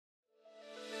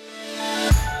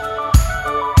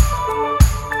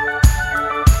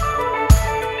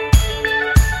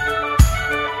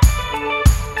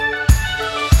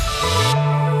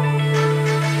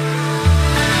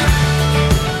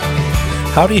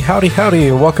Howdy, howdy, howdy,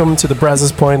 and welcome to the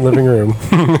Brazos Point living room.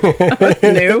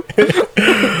 New.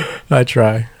 I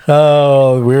try.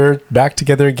 Oh, we're back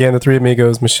together again, the three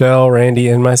amigos, Michelle, Randy,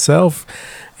 and myself.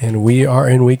 And we are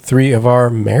in week 3 of our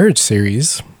marriage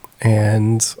series.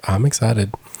 And I'm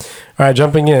excited. All right,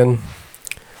 jumping in.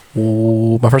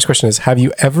 Ooh, my first question is, have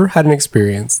you ever had an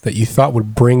experience that you thought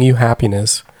would bring you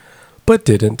happiness, but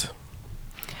didn't?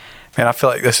 Man, I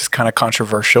feel like this is kind of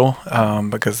controversial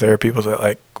because there are people that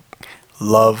like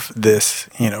love this,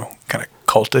 kind of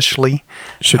cultishly.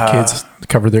 Should kids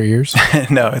cover their ears?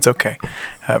 No, it's okay.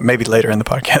 Maybe later in the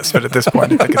podcast, but at this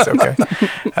point, I think it's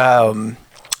okay.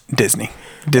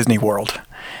 Disney World.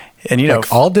 And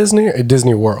like all Disney or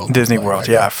Disney World? Disney World,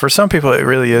 yeah. For some people, it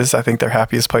really is. I think their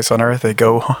happiest place on earth. They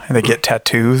go and they get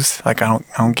tattoos. Like I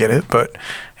don't get it,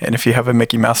 and if you have a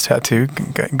Mickey Mouse tattoo,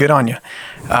 good on you.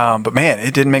 But man,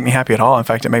 it didn't make me happy at all. In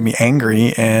fact, it made me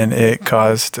angry, and it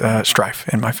caused strife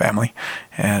in my family,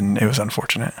 and it was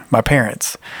unfortunate. My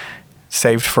parents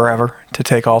saved forever to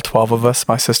take all 12 of us,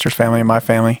 my sister's family and my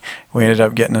family. We ended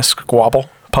up getting a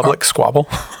public squabble.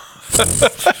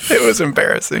 It was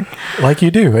embarrassing. Like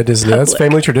you do at Disney. That's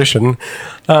family tradition.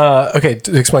 Okay,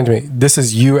 explain to me. This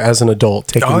is you as an adult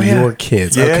taking your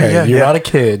kids. Yeah, You're not a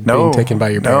kid being taken by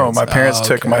your parents. No, my parents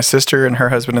took my sister and her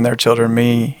husband and their children,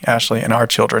 me, Ashley, and our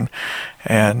children.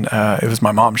 And it was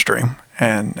my mom's dream.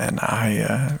 And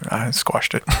I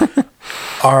squashed it.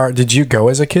 Did you go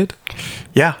as a kid?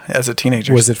 Yeah, as a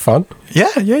teenager. Was it fun? Yeah.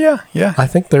 I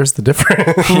think there's the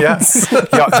difference. Yeah,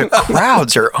 the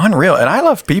crowds are unreal, and I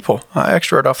love people. I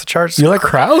extrovert off the charts. You like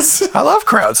crowds? I love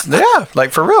crowds. Yeah,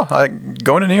 like for real. Like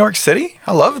going to New York City.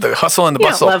 I love the hustle and the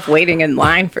bustle. I love waiting in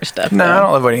line for stuff. No, I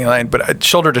don't love waiting in line, but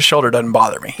shoulder to shoulder doesn't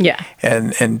bother me. Yeah.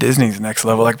 And Disney's next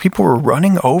level. Like people were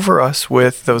running over us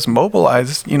with those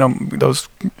mobilized, those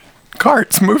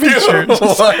carts, moving chairs.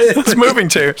 Those moving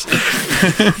chairs.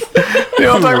 You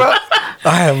know what I'm talking about?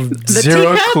 I have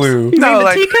zero clue. No,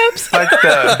 like teacups? Like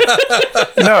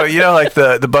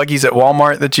the buggies at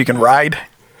Walmart that you can ride.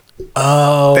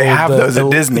 Oh, they have those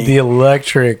at Disney. The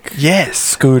electric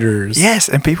scooters. Yes,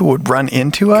 and people would run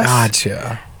into us.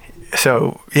 Gotcha.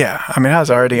 So, yeah, I mean, I was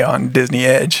already on Disney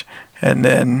Edge, and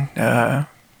then, it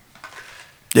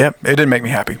didn't make me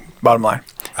happy, bottom line.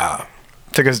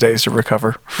 Took us days to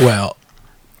recover. Well,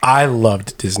 I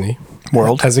loved Disney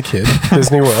World as a kid.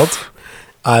 Disney World.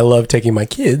 I loved taking my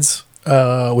kids,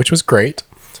 which was great.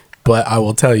 But I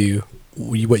will tell you,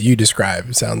 what you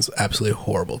describe sounds absolutely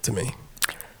horrible to me.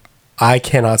 I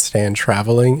cannot stand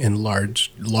traveling in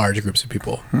large groups of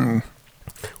people.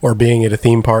 Or being at a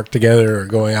theme park together or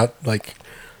going out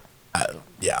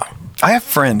yeah. I have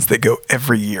friends that go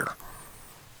every year.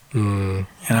 And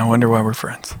I wonder why we're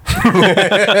friends.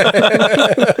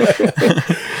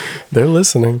 They're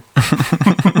listening.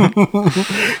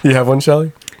 You have one,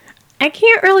 Shelley? I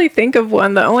can't really think of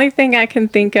one. The only thing I can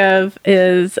think of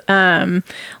is right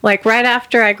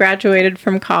after I graduated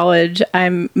from college,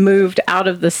 I moved out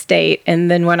of the state. And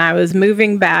then when I was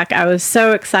moving back, I was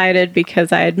so excited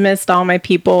because I had missed all my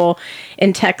people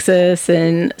in Texas.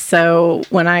 And so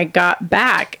when I got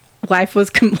back, life was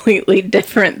completely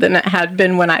different than it had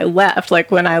been when I left.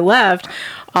 Like when I left,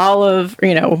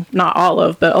 not all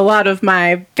of, but a lot of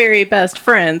my very best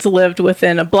friends lived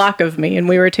within a block of me and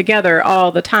we were together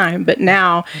all the time. But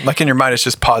now, like in your mind, it's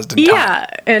just paused in time. Yeah.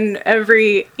 And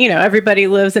everybody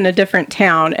lives in a different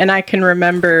town. And I can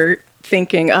remember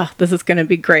thinking, oh, this is going to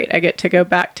be great. I get to go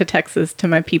back to Texas to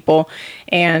my people.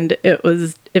 And it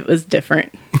was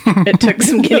different. It took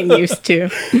some getting used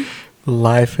to.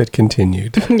 Life had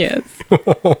continued. Yes.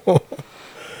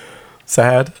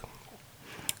 Sad?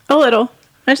 A little.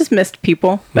 I just missed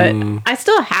people, but I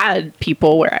still had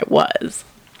people where I was.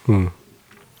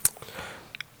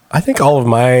 I think all of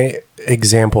my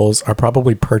examples are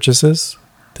probably purchases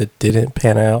that didn't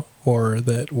pan out or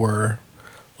that were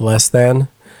less than.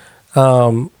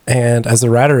 And as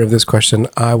the writer of this question,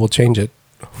 I will change it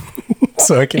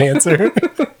so I can answer.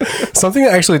 Something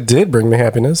that actually did bring me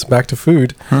happiness, back to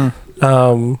food.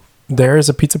 There is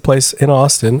a pizza place in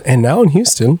Austin and now in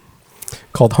Houston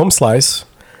called Home Slice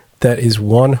that is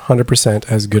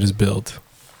 100% as good as billed.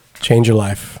 Change your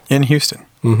life. In Houston?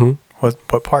 Mm-hmm.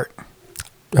 What part?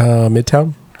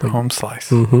 Midtown. Home Slice.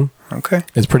 Mm-hmm. Okay.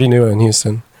 It's pretty new in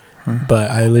Houston.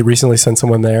 But I recently sent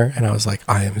someone there and I was like,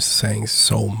 I am saying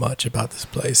so much about this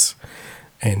place.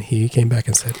 And he came back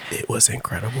and said, it was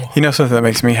incredible. Something that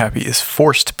makes me happy is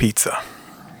forced pizza.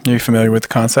 Are you familiar with the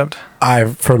concept?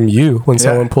 From you, when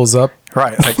someone pulls up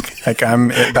Right, like I'm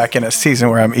back in a season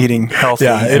where I'm eating healthy.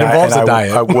 Yeah, it involves a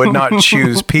diet. I would not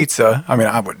choose pizza. I mean,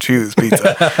 I would choose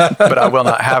pizza, but I will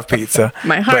not have pizza.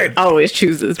 My heart always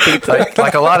chooses pizza.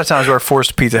 Like a lot of times where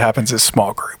forced pizza happens is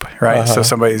small group, right? So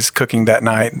somebody's cooking that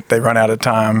night, they run out of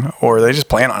time, or they just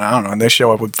plan on it, I don't know, and they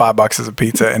show up with 5 boxes of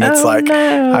pizza, and it's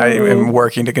I am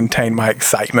working to contain my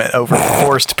excitement over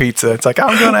forced pizza. It's like,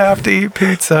 I'm going to have to eat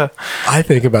pizza. I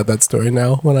think about that story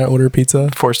now when I order pizza.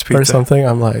 Forced pizza. Or something.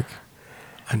 I'm like,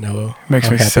 I know makes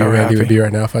how me happy so Randy happy. would be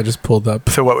right now if I just pulled up.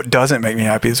 So what doesn't make me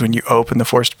happy is when you open the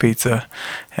forced pizza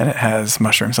and it has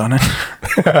mushrooms on it.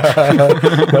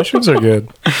 Mushrooms are good.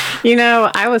 You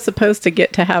know, I was supposed to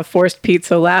get to have forced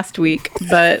pizza last week,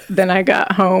 but then I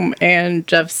got home and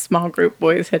Jeff's small group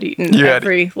boys had eaten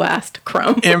every last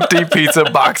crumb. Empty pizza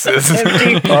boxes.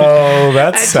 Empty. Oh,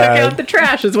 that's I sad. took out the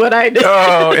trash is what I did.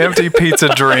 Oh, empty pizza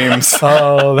dreams.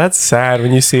 Oh, that's sad.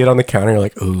 When you see it on the counter, you're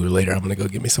like, ooh, later I'm going to go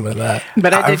get me some of that.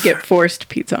 But I did get forced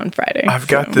pizza on Friday. I've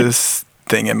got this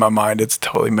thing in my mind. It's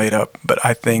totally made up, but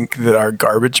I think that our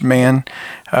garbage man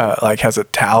has a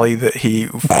tally that he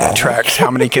tracks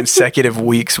how many consecutive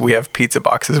weeks we have pizza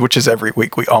boxes, which is every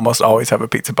week. We almost always have a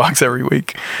pizza box every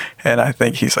week. And I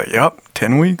think he's like, yep,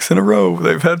 10 weeks in a row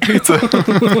they've had pizza.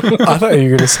 I thought you were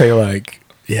going to say like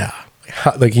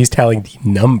he's tallying the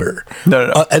number.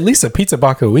 No. At least a pizza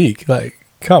box a week. Like,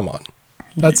 come on.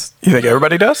 That's. You think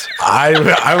everybody does?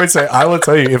 I would say, I will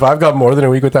tell you, if I've got more than a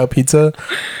week without pizza,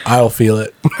 I'll feel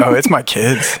it. Oh, it's my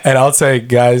kids. And I'll say,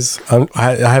 guys, I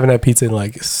haven't had pizza in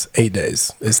like 8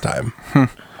 days. It's time.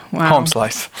 Wow. Home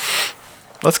slice.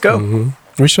 Let's go.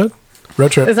 Mm-hmm. We should.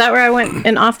 Road trip. Is that where I went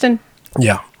in Austin?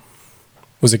 Yeah.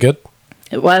 Was it good?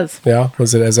 It was. Yeah.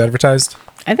 Was it as advertised?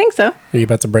 I think so. Are you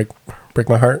about to break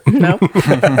my heart? No.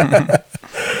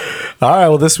 All right.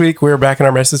 Well, this week we're back in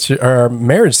our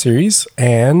marriage series,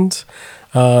 and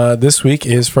this week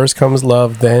is First Comes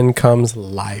Love, Then Comes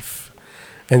Life.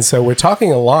 And so we're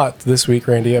talking a lot this week,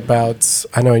 Randy, about,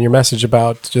 I know in your message,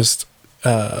 about just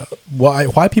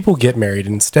why people get married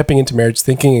and stepping into marriage,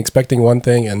 expecting one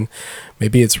thing, and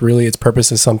maybe its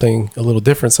purpose is something a little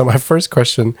different. So my first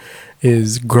question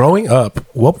is, growing up,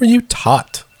 what were you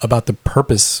taught about the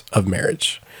purpose of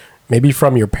marriage? Maybe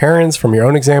from your parents, from your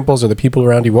own examples, or the people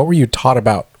around you. What were you taught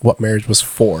about what marriage was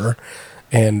for?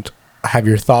 And have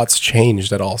your thoughts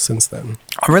changed at all since then?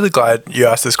 I'm really glad you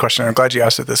asked this question. I'm glad you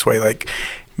asked it this way, like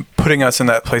putting us in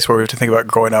that place where we have to think about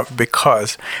growing up,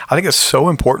 because I think it's so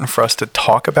important for us to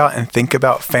talk about and think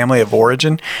about family of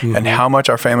origin and how much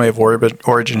our family of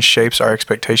origin shapes our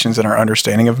expectations and our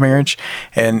understanding of marriage.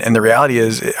 And the reality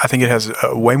is, I think it has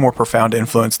a way more profound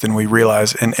influence than we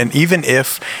realize. And even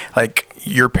if like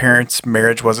your parents'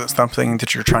 marriage wasn't something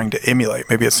that you're trying to emulate,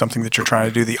 maybe it's something that you're trying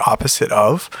to do the opposite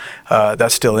of,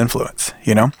 that's still influence,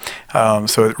 you know?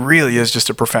 So it really is just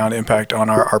a profound impact on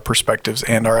our perspectives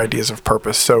and our ideas of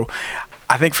purpose. So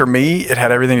I think for me, it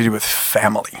had everything to do with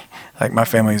family. Like my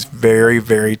family is very,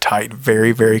 very tight,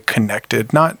 very, very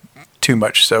connected, not too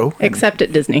much so. Except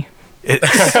at Disney.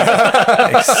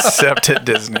 Except at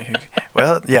Disney.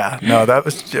 Well, yeah, no,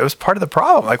 it was part of the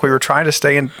problem. Like we were trying to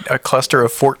stay in a cluster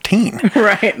of 14.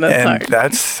 Right, hard.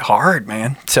 That's hard,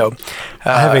 man. So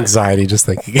I have anxiety just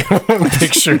thinking,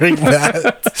 picturing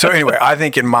that. So anyway, I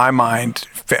think in my mind,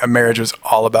 marriage was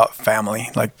all about family.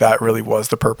 Like that really was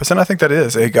the purpose. And I think that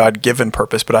is a God-given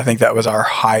purpose, but I think that was our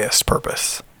highest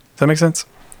purpose. Does that make sense?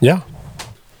 Yeah.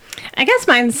 I guess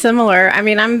mine's similar. I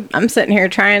mean, I'm sitting here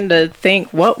trying to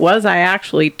think, what was I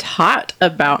actually taught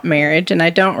about marriage? And I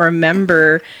don't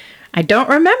remember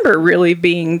really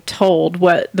being told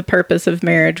what the purpose of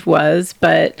marriage was,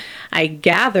 but I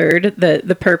gathered that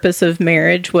the purpose of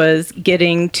marriage was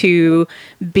getting to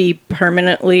be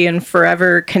permanently and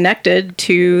forever connected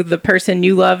to the person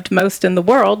you loved most in the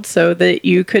world so that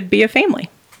you could be a family.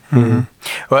 Mm-hmm.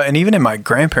 Well, and even in my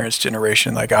grandparents'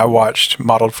 generation, like I watched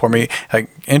modeled for me, like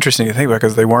interesting to think about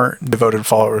because they weren't devoted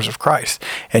followers of Christ,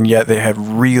 and yet they had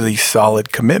really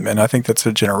solid commitment. I think that's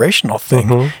a generational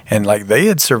thing, and like they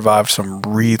had survived some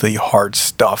really hard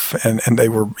stuff, and they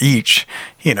were each,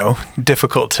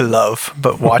 difficult to love.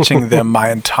 But watching them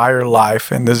my entire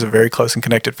life, and this is a very close and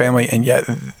connected family, and yet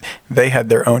they had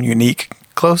their own unique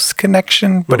close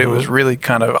connection, but it was really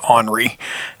kind of ornery.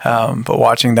 But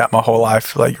watching that my whole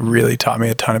life, like really taught me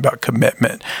a ton about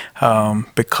commitment.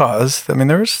 Because I mean,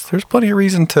 there's plenty of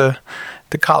reason to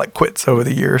call it quits over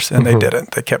the years, and they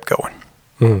didn't. They kept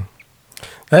going.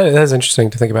 That is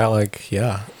interesting to think about. Like,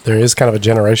 yeah, there is kind of a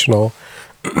generational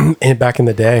back in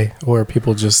the day where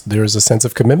people there was a sense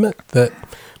of commitment that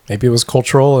maybe it was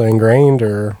cultural and ingrained,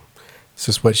 or it's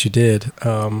just what you did.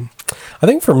 I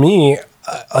think for me,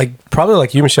 like probably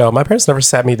like you, Michelle, my parents never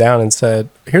sat me down and said,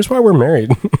 here's why we're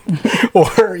married.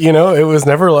 Or, it was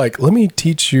never like, let me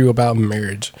teach you about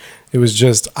marriage. It was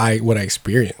just what I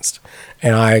experienced.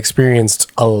 And I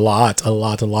experienced a lot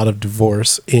of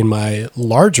divorce in my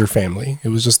larger family. It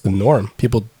was just the norm.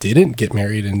 People didn't get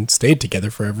married and stayed together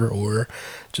forever, or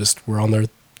just were on their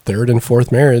third and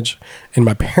fourth marriage. And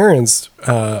my parents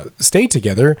stayed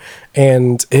together,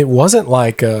 and it wasn't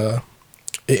like I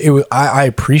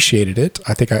appreciated it.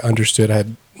 I think I understood. I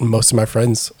had most of my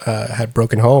friends had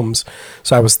broken homes,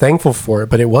 so I was thankful for it.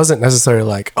 But it wasn't necessarily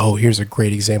like, oh, here's a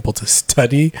great example to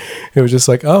study. It was just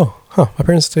like, oh, my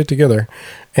parents stayed together.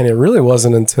 And it really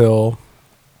wasn't until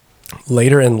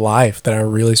later in life that I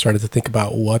really started to think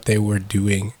about what they were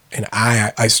doing. And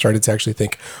I started to actually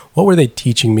think, what were they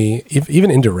teaching me, even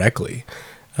indirectly?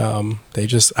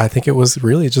 I think it was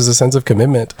really just a sense of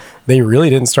commitment. They really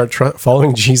didn't start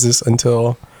following Jesus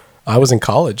until I was in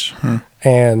college.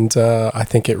 And I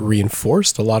think it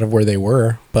reinforced a lot of where they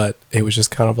were, but it was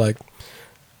just kind of like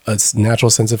a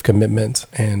natural sense of commitment,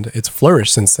 and it's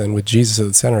flourished since then with Jesus at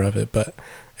the center of it. But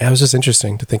it was just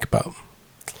interesting to think about.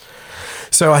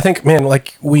 So I think, man,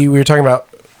 like we were talking about,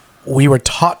 we were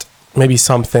taught maybe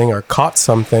something, or caught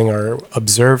something, or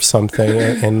observed something,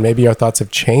 and maybe our thoughts have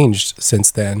changed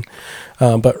since then.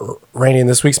 But Randy, in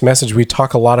this week's message, we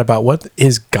talk a lot about what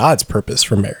is God's purpose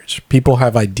for marriage. People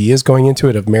have ideas going into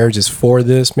it of marriage is for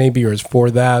this maybe, or is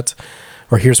for that,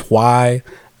 or here's why.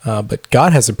 But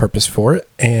God has a purpose for it.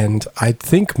 And I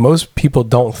think most people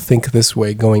don't think this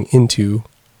way going into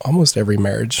almost every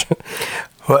marriage.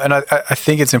 Well, and I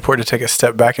think it's important to take a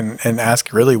step back and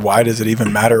ask, really, why does it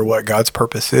even matter what God's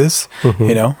purpose is?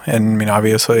 And I mean,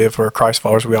 obviously, if we're Christ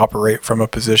followers, we operate from a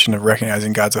position of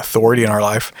recognizing God's authority in our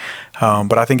life.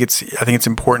 But I think it's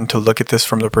important to look at this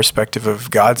from the perspective of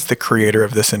God's the creator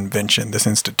of this invention, this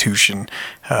institution,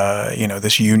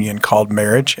 this union called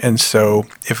marriage. And so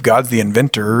if God's the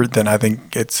inventor, then I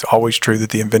think it's always true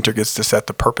that the inventor gets to set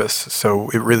the purpose.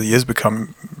 So it really is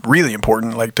become really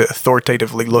important, like to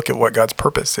authoritatively look at what God's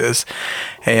purpose is.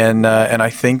 And I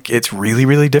think it's really,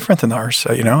 really different than ours.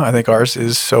 I think ours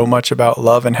is so much about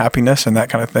love and happiness and that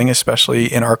kind of thing, especially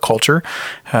in our culture.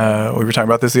 We were talking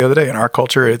about this the other day. In our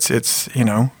culture, it's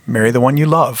marry the one you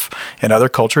love. In other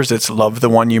cultures, it's love the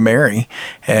one you marry.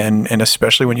 And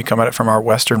especially when you come at it from our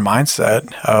Western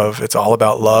mindset of it's all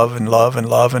about love and love and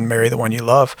love and marry the one you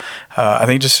love. I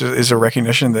think just is a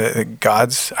recognition that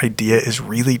God's idea is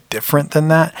really different than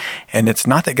that. And it's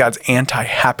not that God's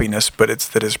anti-happiness, but it's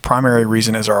that his primary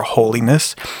reason is our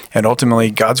holiness. And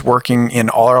ultimately, God's working in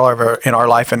our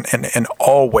life and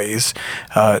always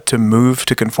to move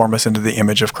to conform us into the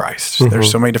image of Christ.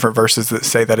 There's so many different verses that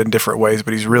say that in different ways,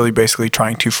 but he's really basically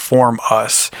trying to form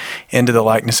us into the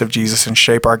likeness of Jesus and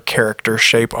shape our character,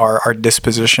 shape our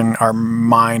disposition, our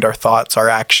mind, our thoughts, our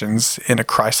actions in a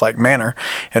Christ-like manner.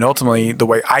 And ultimately, the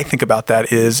way I think about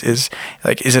that is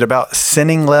it about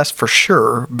sinning less? For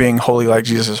sure, being holy like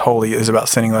Jesus is holy is about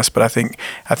sinning less, but I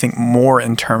think more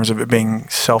in terms of it being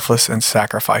selfless and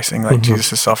sacrificing, like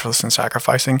Jesus is selfless and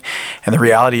sacrificing. And the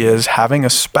reality is, having a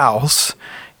spouse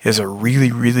is a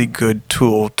really, really good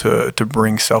tool to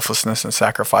bring selflessness and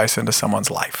sacrifice into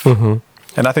someone's life. And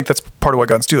I think that's part of what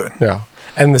God's doing. Yeah.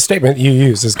 And the statement you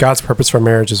use is God's purpose for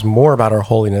marriage is more about our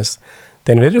holiness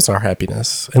than it is our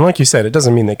happiness. And like you said, it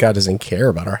doesn't mean that God doesn't care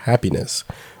about our happiness,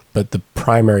 but the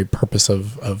primary purpose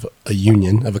of a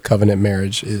union, of a covenant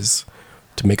marriage, is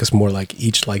to make us more like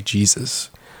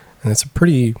Jesus. And it's a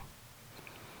pretty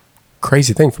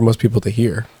crazy thing for most people to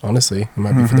hear. Honestly, it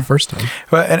might be for the first time.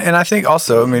 Well, and I think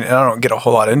also, and I don't get a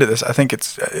whole lot into this. I think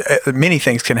it's many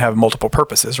things can have multiple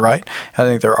purposes, right? I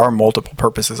think there are multiple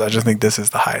purposes. I just think this is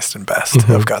the highest and best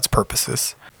of God's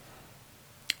purposes.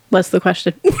 What's the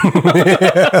question?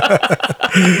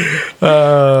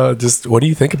 Just what do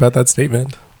you think about that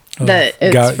statement? That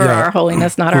it's for our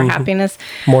holiness, not our happiness.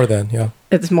 More than, yeah.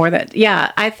 It's more that,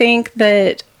 yeah. I think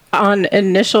that on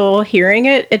initial hearing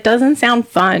it, it doesn't sound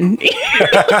fun.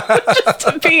 Just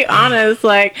to be honest,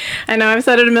 like, I know I've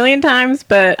said it a million times,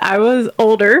 but I was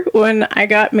older when I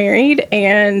got married.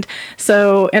 And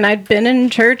I'd been in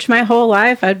church my whole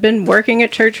life. I'd been working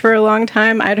at church for a long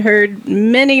time. I'd heard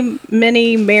many,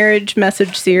 many marriage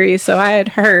message series. So I had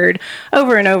heard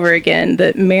over and over again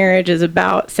that marriage is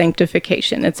about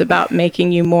sanctification. It's about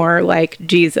making you more like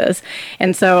Jesus.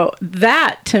 And so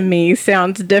that to me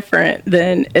sounds different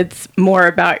than it's more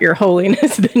about your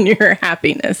holiness than your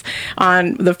happiness.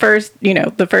 On the first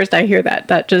I hear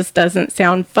that just doesn't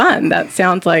sound fun. That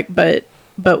sounds like, but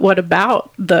what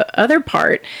about the other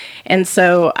part? And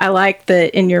so I like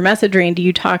that in your message, Randy,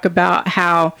 you talk about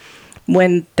how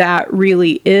when that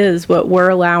really is what we're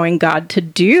allowing God to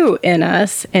do in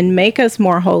us and make us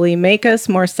more holy, make us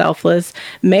more selfless,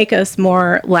 make us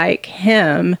more like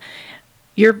him,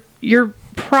 you're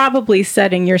probably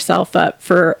setting yourself up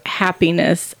for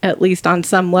happiness, at least on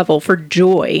some level, for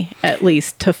joy, at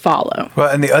least, to follow. Well,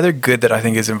 and the other good that I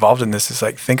think is involved in this is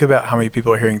like, think about how many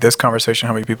people are hearing this conversation,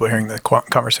 how many people are hearing the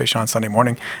conversation on Sunday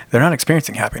morning. They're not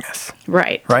experiencing happiness.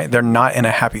 Right. Right? They're not in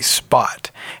a happy spot.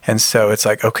 And so it's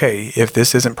like, okay, if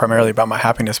this isn't primarily about my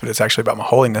happiness, but it's actually about my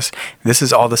holiness, this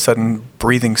is all of a sudden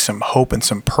breathing some hope and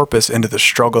some purpose into the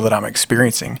struggle that I'm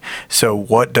experiencing. So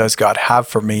what does God have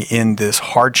for me in this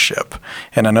hardship?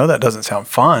 And I know that doesn't sound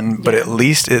fun, but at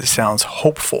least it sounds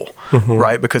hopeful,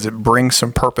 right? Because it brings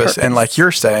some purpose. And like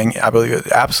you're saying, I believe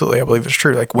it's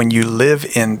true. Like when you live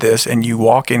in this and you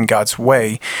walk in God's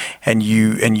way and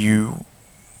you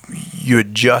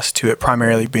adjust to it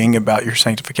primarily being about your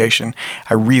sanctification,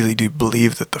 I really do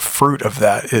believe that the fruit of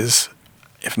that is,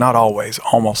 if not always,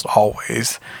 almost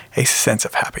always, a sense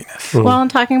of happiness. Well, I'm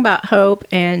talking about hope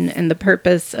and the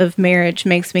purpose of marriage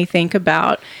makes me think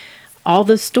about all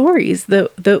the stories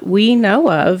that we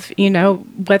know of,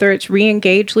 whether it's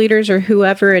re-engaged leaders or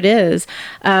whoever it is,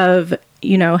 of,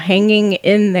 hanging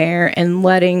in there and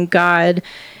letting God,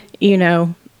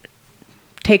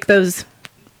 take those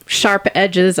sharp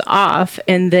edges off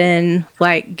and then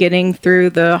like getting through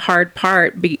the hard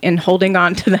part and holding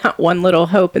on to that one little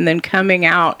hope and then coming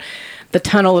out the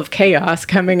tunnel of chaos,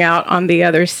 coming out on the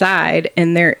other side.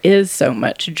 And there is so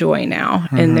much joy now,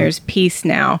 and there's peace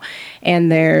now,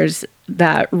 and there's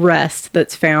that rest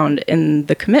that's found in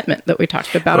the commitment that we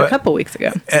talked about a couple weeks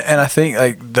ago. And I think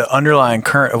like the underlying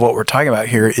current of what we're talking about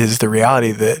here is the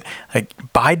reality that like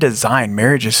by design,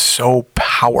 marriage is so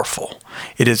powerful.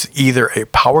 It is either a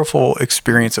powerful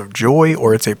experience of joy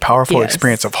or it's a powerful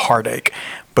experience of heartache,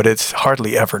 but it's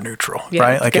hardly ever neutral,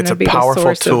 right? Like it's a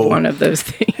powerful tool. One of those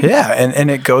things. Yeah, and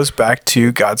it goes back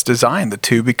to God's design, the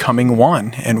two becoming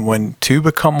one. And when two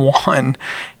become one,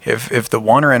 if the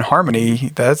one are in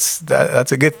harmony, that's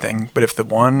a good thing. But if the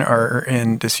one are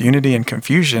in disunity and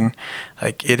confusion,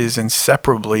 like it is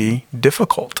inseparably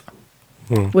difficult.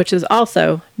 Which is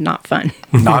also not fun.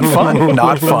 Not fun.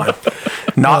 Not fun.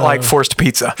 Not like forced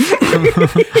pizza.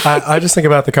 I just think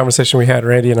about the conversation we had,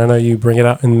 Randy, and I know you bring it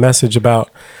out in the message about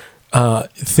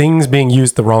things being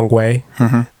used the wrong way,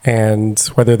 and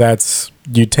whether that's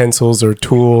utensils or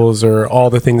tools or all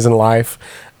the things in life.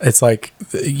 It's like,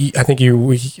 I think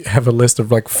we have a list of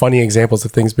like funny examples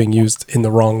of things being used in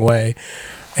the wrong way.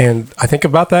 And I think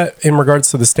about that in regards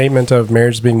to the statement of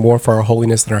marriage being more for our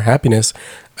holiness than our happiness.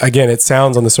 Again, it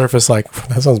sounds on the surface like,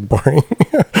 that sounds boring.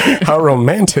 How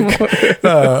romantic.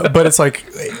 But it's like,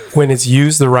 when it's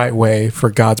used the right way for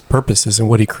God's purposes and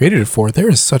what he created it for, there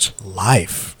is such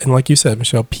life. And like you said,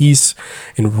 Michelle, peace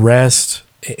and rest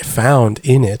found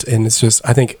in it. And it's just,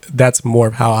 I think that's more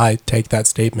of how I take that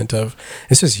statement of,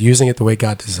 it's just using it the way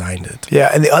God designed it. Yeah.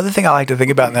 And the other thing I like to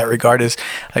think about in that regard is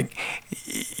like,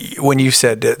 when you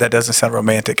said that doesn't sound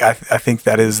romantic, I think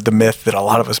that is the myth that a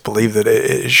lot of us believe, that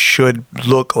it should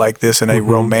look like this in a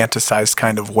romanticized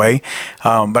kind of way.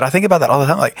 But I think about that all the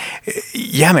time. Like,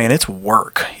 yeah, man, it's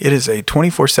work. It is a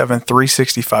 24/7,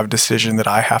 365 decision that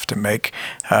I have to make.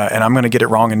 And I'm going to get it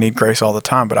wrong and need grace all the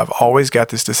time. But I've always got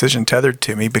this decision tethered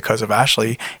to me because of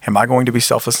Ashley. Am I going to be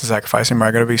selfless and sacrificing? Am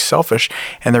I going to be selfish?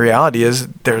 And the reality is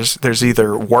there's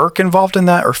either work involved in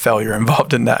that or failure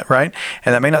involved in that, right?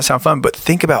 And that may not sound fun, but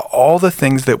think about all the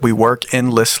things that we work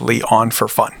endlessly on for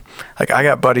fun. Like I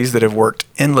got buddies that have worked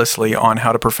endlessly on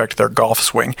how to perfect their golf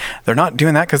swing. They're not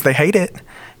doing that because they hate it.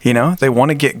 They want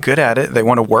to get good at it. They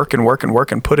want to work and work and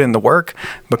work and put in the work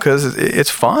because it's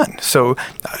fun. So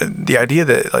the idea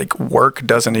that like work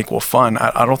doesn't equal fun,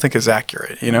 I don't think is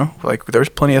accurate. Like there's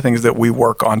plenty of things that we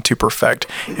work on to perfect,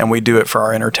 and we do it for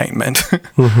our entertainment.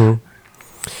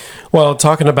 Well,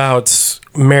 talking about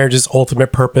marriage's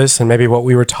ultimate purpose and maybe what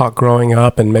we were taught growing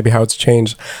up and maybe how it's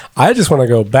changed, I just want to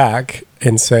go back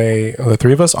and say, the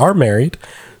three of us are married.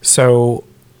 So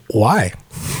why?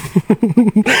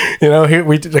 Here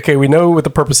we know what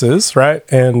the purpose is, right?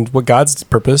 And what God's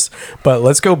purpose, but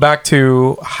let's go back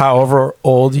to however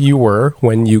old you were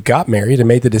when you got married and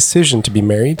made the decision to be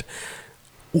married.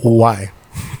 Why?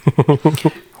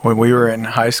 When we were in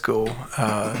high school,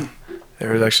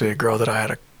 there was actually a girl that I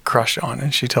had a crush on,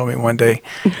 and she told me one day,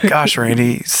 gosh,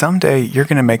 Randy, someday you're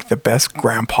going to make the best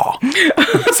grandpa.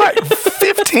 I was like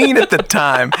 15 at the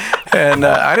time, and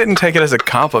I didn't take it as a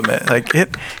compliment. Like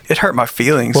it hurt my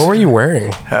feelings. What were you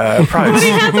wearing? Probably, what he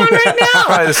has on right now.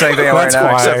 Probably the same thing I'm wearing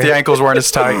now, except the ankles weren't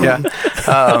as tight. Yeah.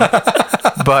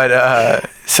 But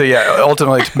so yeah,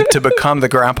 ultimately to become the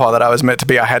grandpa that I was meant to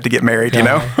be, I had to get married. You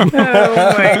know. Oh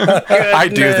my goodness. I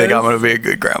do think I'm going to be a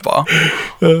good grandpa.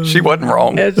 She wasn't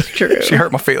wrong. It's true. She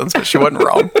hurt my feelings, but she wasn't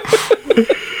wrong.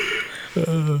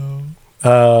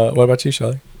 What about you,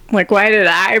 Shelley? Like, why did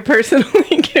I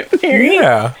personally get married?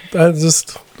 Yeah, that's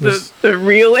just The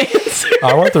real answer.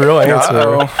 I want the real answer.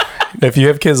 Uh-oh. If you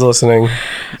have kids listening,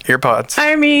 Earpods.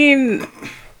 I mean,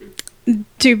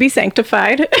 to be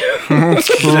sanctified.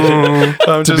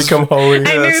 to become holy.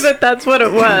 I knew that that's what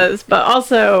it was, but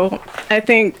also I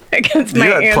think against my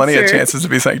You had answer. plenty of chances to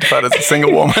be sanctified as a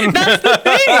single woman. That's the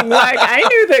thing. Like, I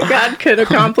knew that God could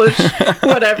accomplish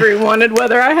whatever He wanted,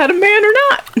 whether I had a man or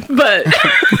not.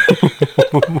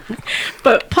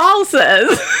 But Paul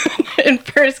says in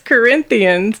 1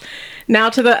 Corinthians, now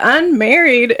to the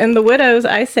unmarried and the widows,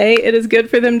 I say it is good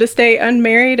for them to stay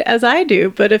unmarried as I do.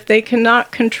 But if they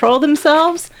cannot control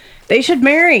themselves, they should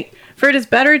marry. For it is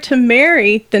better to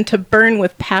marry than to burn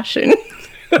with passion.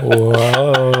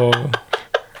 Whoa.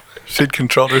 She'd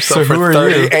controlled herself So who for are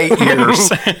you? 38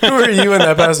 years. Who are you in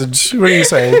that passage? What are you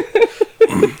saying?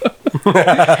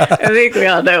 I think we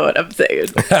all know what I'm saying.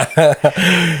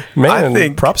 Man, I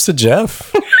think- props to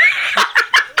Jeff.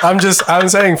 I'm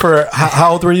saying for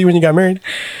how old were you when you got married?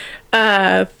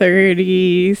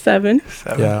 37.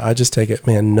 Yeah, I just take it,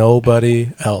 man. Nobody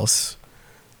else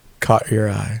caught your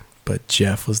eye, but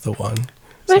Jeff was the one.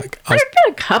 It's There's like, been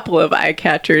a couple of eye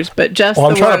catchers, but Jeff's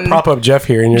I'm the trying one. to prop up Jeff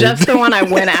here, and you're Jeff's the one I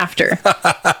went after.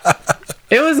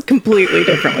 It was completely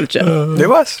different with Jeff. It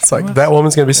was. It's like that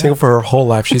woman's gonna be single for her whole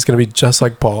life. She's gonna be just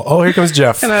like Paul. Oh, here comes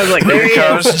Jeff. And I was like, there Here he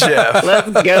comes is. Jeff.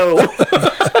 Let's go.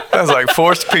 That was like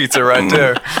forced pizza right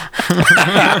there.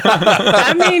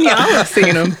 I mean, y'all have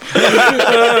seen him.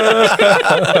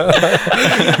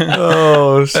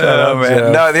 Oh, shut Oh up, man!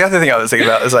 Jeff. No, the other thing I was thinking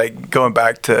about is like going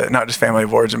back to not just family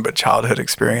of origin but childhood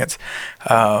experience.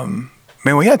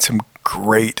 Man, we had some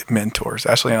great mentors.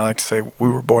 Ashley and I like to say we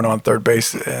were born on third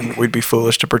base, and we'd be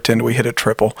foolish to pretend we hit a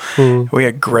triple. We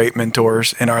had great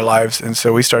mentors in our lives, and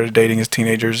so we started dating as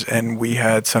teenagers, and we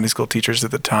had Sunday school teachers at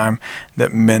the time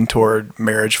that mentored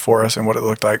marriage for us and what it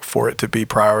looked like for it to be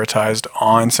prioritized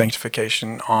on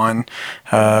sanctification, on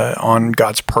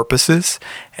God's purposes,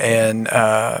 and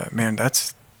man,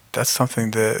 that's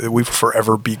something that we will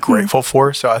forever be grateful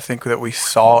for. So I think that we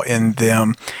saw in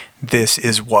them, this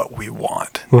is what we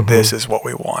want. This is what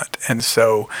we want. And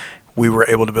so we were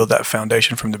able to build that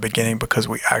foundation from the beginning because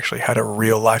we actually had a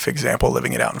real life example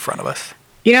living it out in front of us.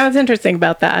 You know what's interesting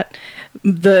about that?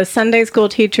 The Sunday school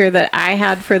teacher that I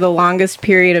had for the longest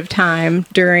period of time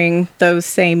during those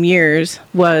same years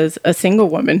was a single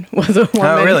woman, was a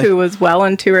woman really? who was well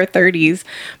into her 30s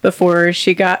before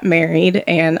she got married.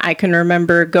 And I can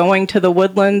remember going to the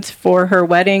Woodlands for her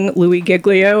wedding. Louis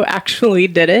Giglio actually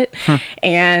did it.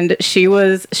 And she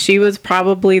was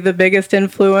probably the biggest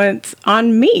influence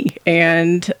on me.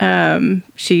 And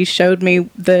she showed me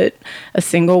that a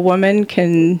single woman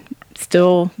can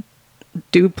still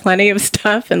do plenty of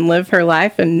stuff and live her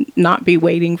life and not be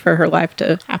waiting for her life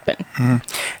to happen.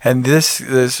 And this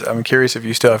I'm curious if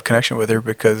you still have connection with her,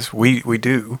 because we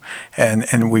do,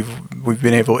 and we've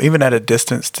been able, even at a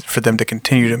distance, for them to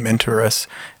continue to mentor us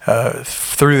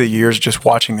through the years, just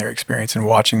watching their experience and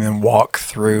watching them walk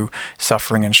through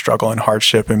suffering and struggle and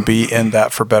hardship and be in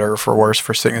that for better or for worse,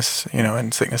 for sickness,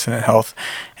 in sickness and in health,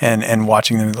 and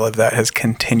watching them live that has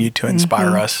continued to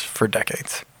inspire us for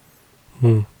decades.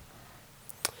 I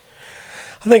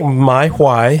think my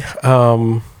why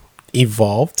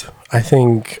evolved. I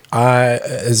think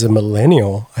as a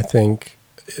millennial, I think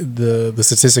the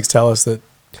statistics tell us that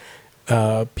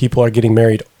people are getting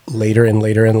married later and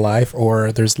later in life,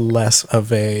 or there's less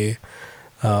of a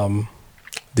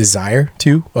desire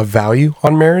a value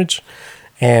on marriage.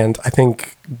 And I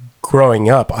think growing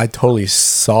up, I totally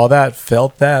saw that,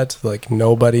 felt that. Like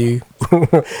nobody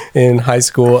in high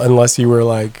school, unless you were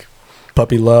like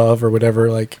puppy love or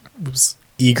whatever, like was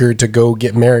eager to go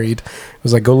get married. It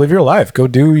was like, go live your life, go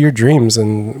do your dreams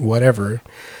and whatever.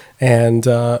 And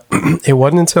it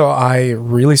wasn't until I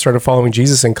really started following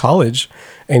Jesus in college,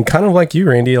 and kind of like you,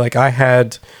 Randy, like I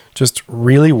had just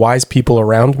really wise people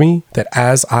around me that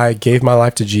as I gave my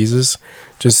life to Jesus,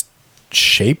 just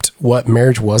shaped what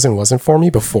marriage was and wasn't for me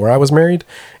before I was married,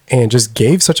 and just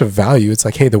gave such a value. It's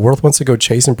like, hey, the world wants to go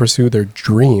chase and pursue their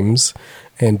dreams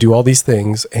and do all these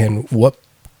things. And what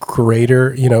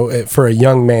greater, for a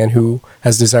young man who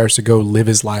has desires to go live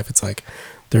his life, it's like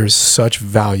there's such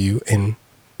value in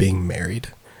being married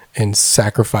and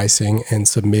sacrificing and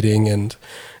submitting and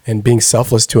being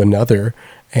selfless to another.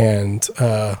 And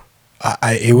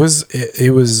it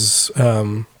was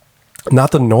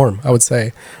not the norm, I would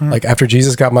say. Like after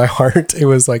Jesus got my heart, it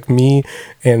was like me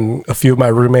and a few of my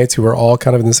roommates who were all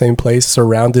kind of in the same place,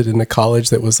 surrounded in a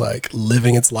college that was like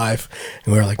living its life.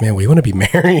 And we were like, man, we want to be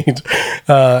married.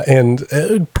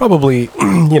 Probably,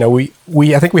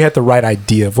 I think we had the right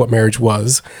idea of what marriage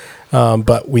was.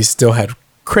 But we still had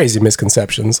crazy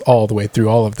misconceptions all the way through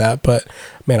all of that. But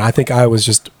man, I think I was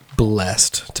just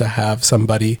blessed to have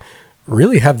somebody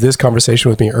really have this conversation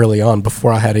with me early on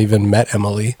before I had even met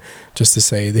Emily, just to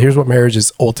say, here's what marriage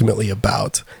is ultimately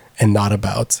about and not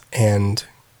about, and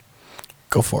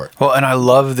go for it. Well, and I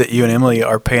love that you and Emily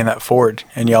are paying that forward,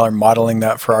 and y'all are modeling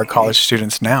that for our college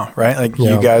students now, right? Like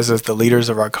you guys as the leaders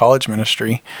of our college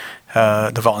ministry,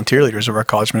 the volunteer leaders of our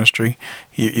college ministry,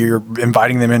 you're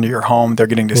inviting them into your home. They're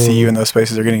getting to see you in those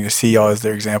spaces. They're getting to see y'all as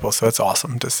their example. So it's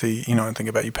awesome to see, and think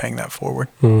about you paying that forward.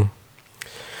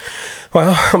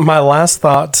 Well, my last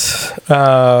thought,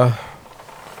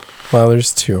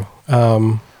 there's two.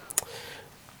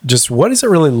 Just what does it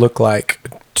really look like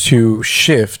to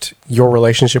shift your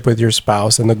relationship with your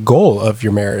spouse and the goal of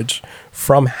your marriage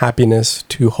from happiness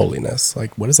to holiness?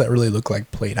 Like, what does that really look like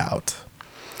played out?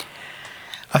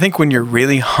 I think when you're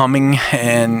really humming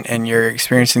and you're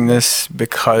experiencing this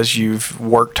because you've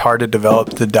worked hard to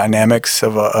develop the dynamics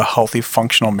of a healthy,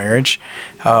 functional marriage,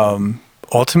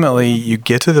 ultimately you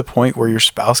get to the point where your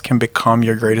spouse can become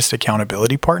your greatest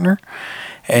accountability partner.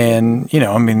 And,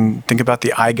 think about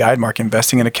the guide mark,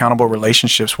 investing in accountable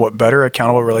relationships. What better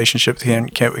accountable relationships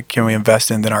can we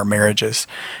invest in than our marriages?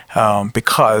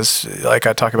 Because, like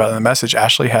I talk about in the message,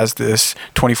 Ashley has this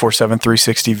 24/7,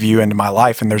 360 view into my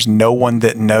life, and there's no one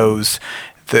that knows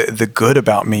the good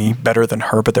about me better than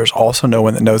her, but there's also no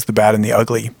one that knows the bad and the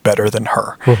ugly better than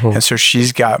her. And so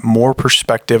she's got more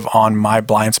perspective on my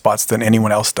blind spots than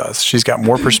anyone else does. She's got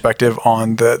more perspective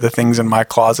on the things in my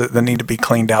closet that need to be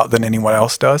cleaned out than anyone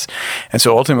else does. And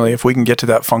so ultimately, if we can get to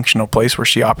that functional place where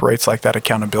she operates like that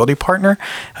accountability partner,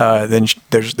 then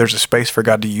there's a space for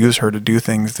God to use her to do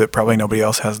things that probably nobody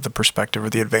else has the perspective or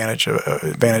the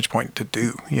advantage point to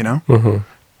do,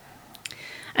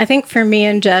 I think for me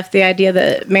and Jeff, the idea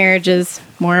that marriage is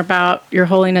more about your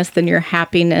holiness than your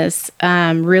happiness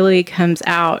really comes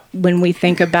out when we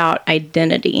think about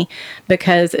identity.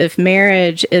 Because if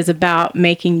marriage is about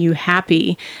making you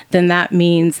happy, then that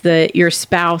means that your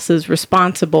spouse is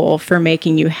responsible for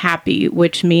making you happy,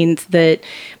 which means that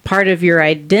part of your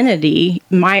identity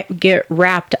might get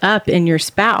wrapped up in your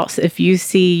spouse. If you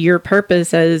see your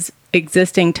purpose as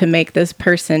existing to make this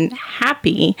person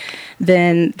happy,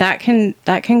 then that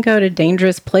can go to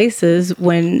dangerous places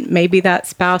when maybe that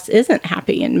spouse isn't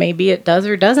happy, and maybe it does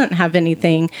or doesn't have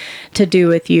anything to do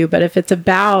with you. But if it's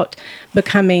about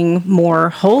becoming more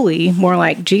holy, more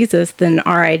like Jesus, then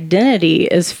our identity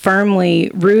is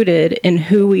firmly rooted in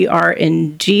who we are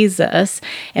in Jesus.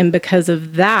 And because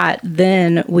of that,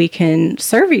 then we can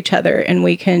serve each other and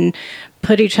we can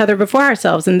put each other before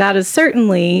ourselves. And that is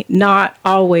certainly not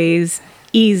always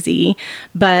easy,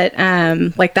 but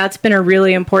that's been a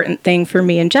really important thing for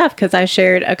me and Jeff, because I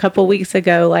shared a couple weeks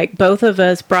ago, like both of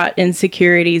us brought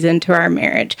insecurities into our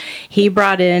marriage. He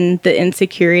brought in the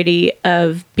insecurity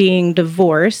of being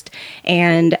divorced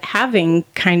and having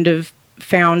kind of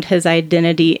found his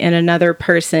identity in another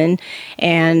person,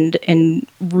 and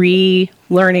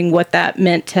relearning what that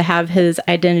meant to have his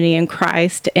identity in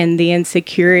Christ, and the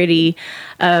insecurity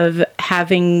of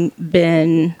having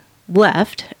been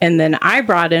left. And then I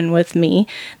brought in with me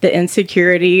the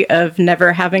insecurity of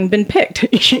never having been picked,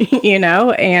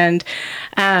 and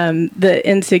the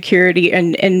insecurity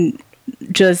and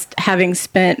just having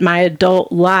spent my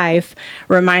adult life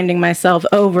reminding myself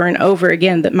over and over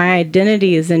again that my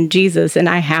identity is in Jesus and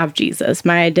I have Jesus.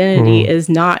 My identity is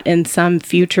not in some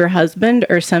future husband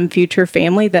or some future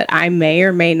family that I may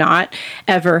or may not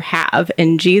ever have,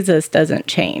 and Jesus doesn't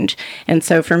change. And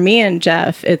so for me and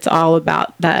Jeff, it's all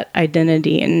about that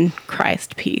identity in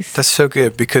Christ piece. That's so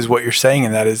good, because what you're saying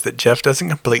in that is that Jeff doesn't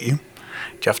complete you.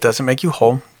 Jeff doesn't make you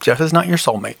whole. Jeff is not your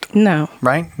soulmate. No.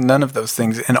 Right? None of those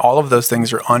things. And all of those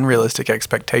things are unrealistic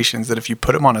expectations that if you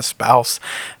put them on a spouse,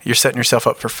 you're setting yourself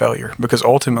up for failure. Because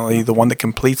ultimately, the one that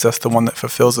completes us, the one that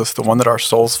fulfills us, the one that our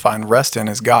souls find rest in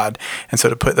is God. And so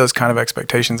to put those kind of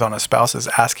expectations on a spouse is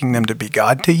asking them to be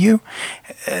God to you.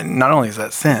 And not only is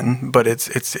that sin, but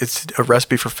it's a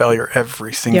recipe for failure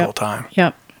every single time.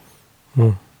 Yep.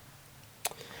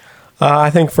 I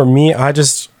think for me, I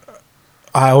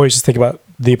always just think about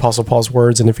the Apostle Paul's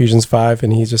words in Ephesians 5,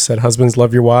 and he just said, husbands,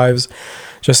 love your wives,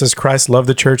 just as Christ loved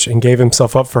the church and gave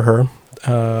himself up for her.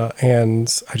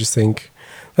 And I just think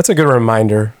that's a good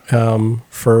reminder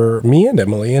for me and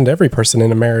Emily and every person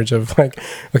in a marriage of like,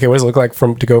 okay, what does it look like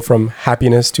to go from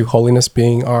happiness to holiness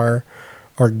being our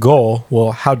goal?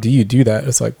 Well, how do you do that?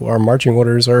 It's like, well, our marching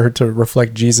orders are to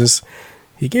reflect Jesus.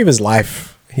 He gave his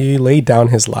life. He laid down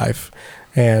his life.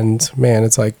 And man,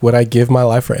 it's like, would I give my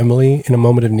life for Emily in a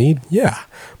moment of need? Yeah.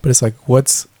 But it's like,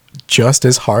 what's just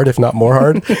as hard, if not more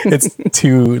hard? It's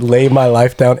to lay my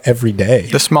life down every day.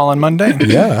 The small and mundane.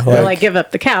 Yeah. Will I give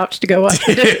up the couch to go watch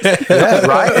the dishes? Yeah,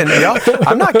 right. And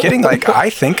I'm not kidding. Like, I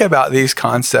think about these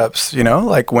concepts,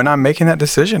 like when I'm making that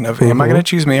decision of, am I going to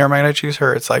choose me or am I going to choose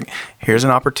her? It's like, here's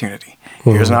an opportunity.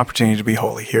 Here's an opportunity to be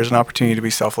holy. Here's an opportunity to be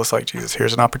selfless like Jesus.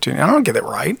 Here's an opportunity. I don't get it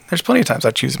right. There's plenty of times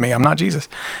I choose me. I'm not Jesus.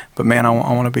 But man, I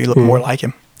want to be more like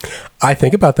him. I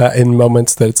think about that in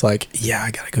moments that it's like, yeah,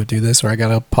 I got to go do this, or I got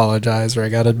to apologize, or I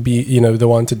got to be, the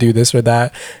one to do this or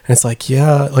that. And it's like,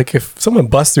 yeah, like if someone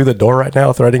busts through the door right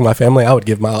now threatening my family, I would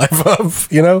give my life up,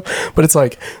 But it's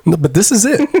like, no, but this is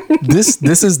it.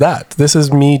 This is that. This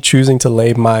is me choosing to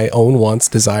lay my own wants,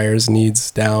 desires,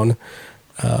 needs down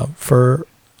for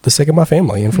the sake of my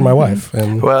family and for my wife.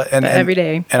 And every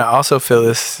day. And I also feel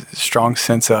this strong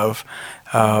sense of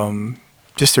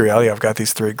just the reality. I've got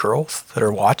these 3 girls that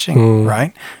are watching,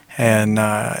 right? And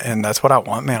that's what I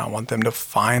want, man. I want them to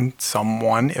find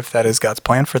someone, if that is God's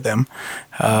plan for them,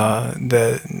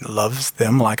 that loves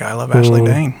them like I love Ashley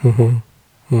Dane.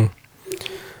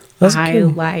 I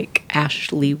like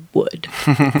Ashley Wood.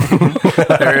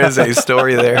 There is a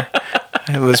story there.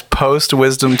 It was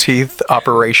post-wisdom teeth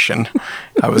operation.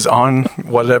 I was on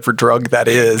whatever drug that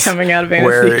is. Coming out of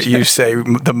anesthesia. Where you say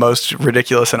the most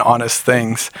ridiculous and honest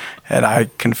things. And I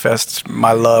confessed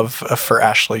my love for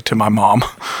Ashley to my mom.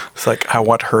 It's like, I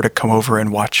want her to come over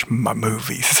and watch my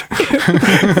movies.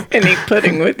 And eat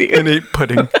pudding with you. And eat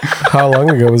pudding. how long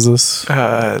ago was this?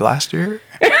 Last year?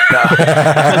 No.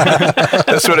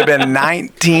 This would have been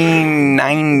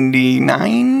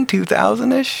 1999,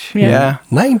 2000-ish. Yeah.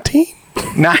 19?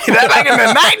 Back in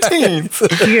the 19s.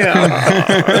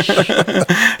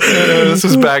 This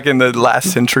was back in the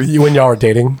last century. When y'all were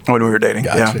dating? When we were dating,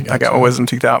 Gotcha. I got my wisdom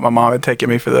teeth out. My mom had taken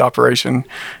me for the operation.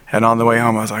 And on the way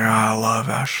home, I was like, I love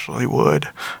Ashley Wood.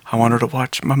 I want her to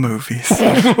watch my movies.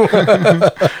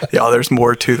 There's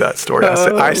more to that story.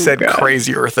 I said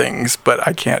crazier things, but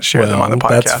I can't share them on the podcast.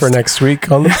 That's for next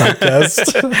week on the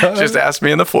podcast. Just ask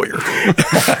me in the foyer.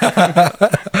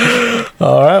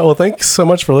 All right. Well, thanks so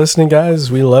much for listening, guys.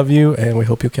 We love you, and we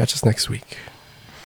hope you'll catch us next week.